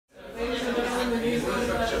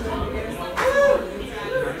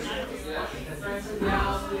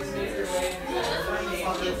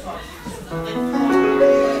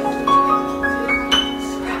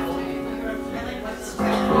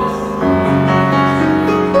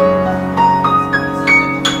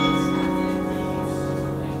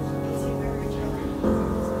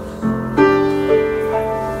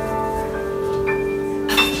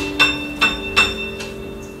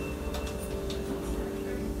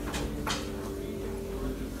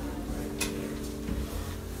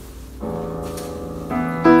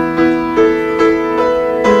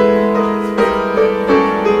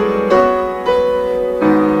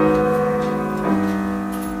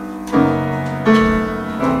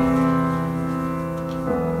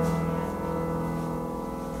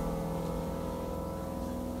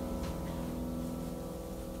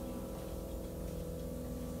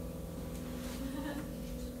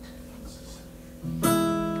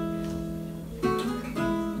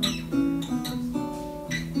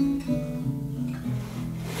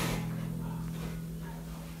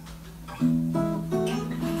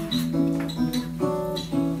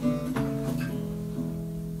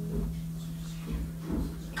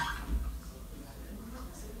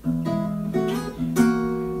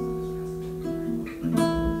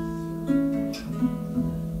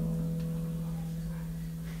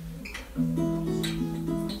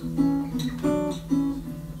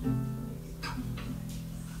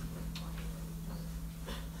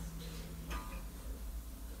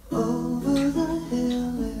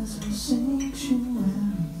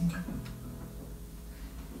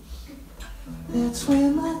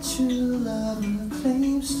never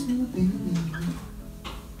claims to be.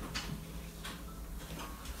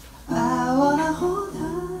 I wanna hold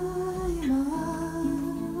her in my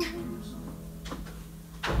arms.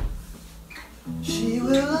 She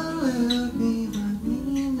will elude me but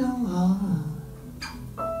mean no harm.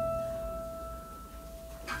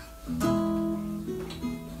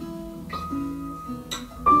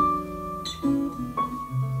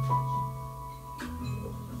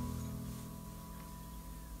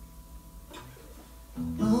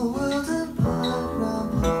 A world apart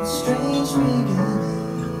from a strange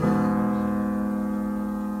beginning,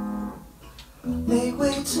 make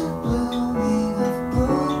way to blooming of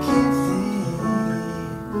broken things.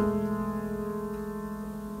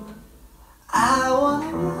 I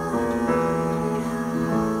wanna ride high.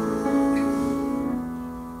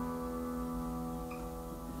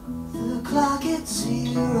 The clock at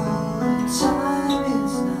 0 and time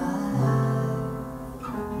is 9.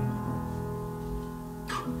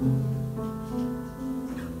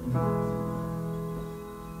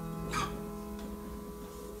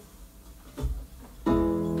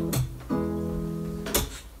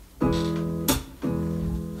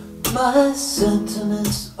 My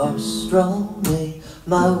sentiments are strong, may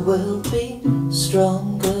my will be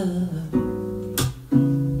stronger.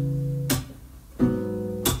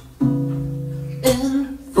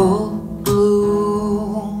 In full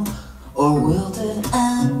bloom, or wilted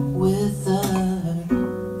and withered,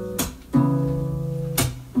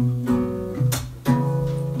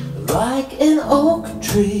 like an oak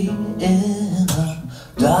tree in the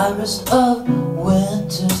direst of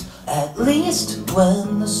winters. At least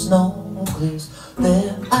when the snow clears,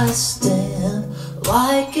 there I stand,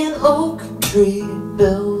 like an oak tree,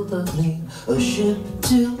 build of me a ship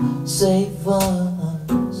to save us.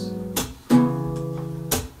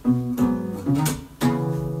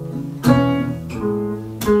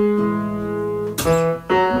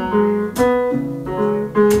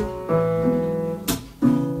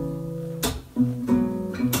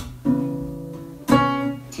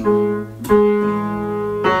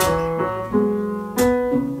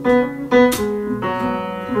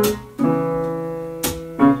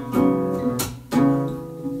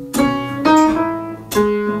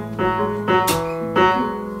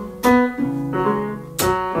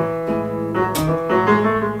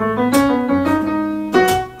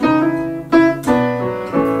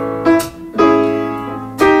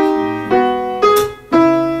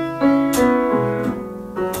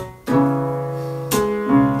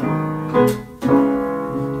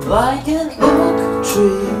 Like an oak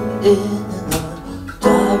tree in the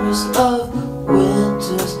direst of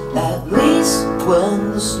winters, at least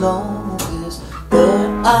when the snow clears, there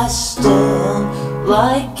I stand,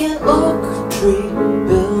 like an oak tree,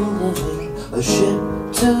 building a ship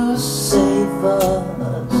to save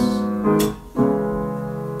us.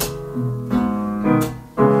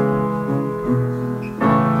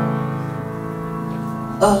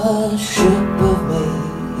 A ship of me,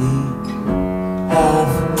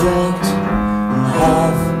 half wrecked and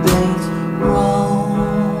half baked, wrong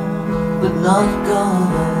but not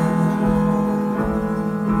gone.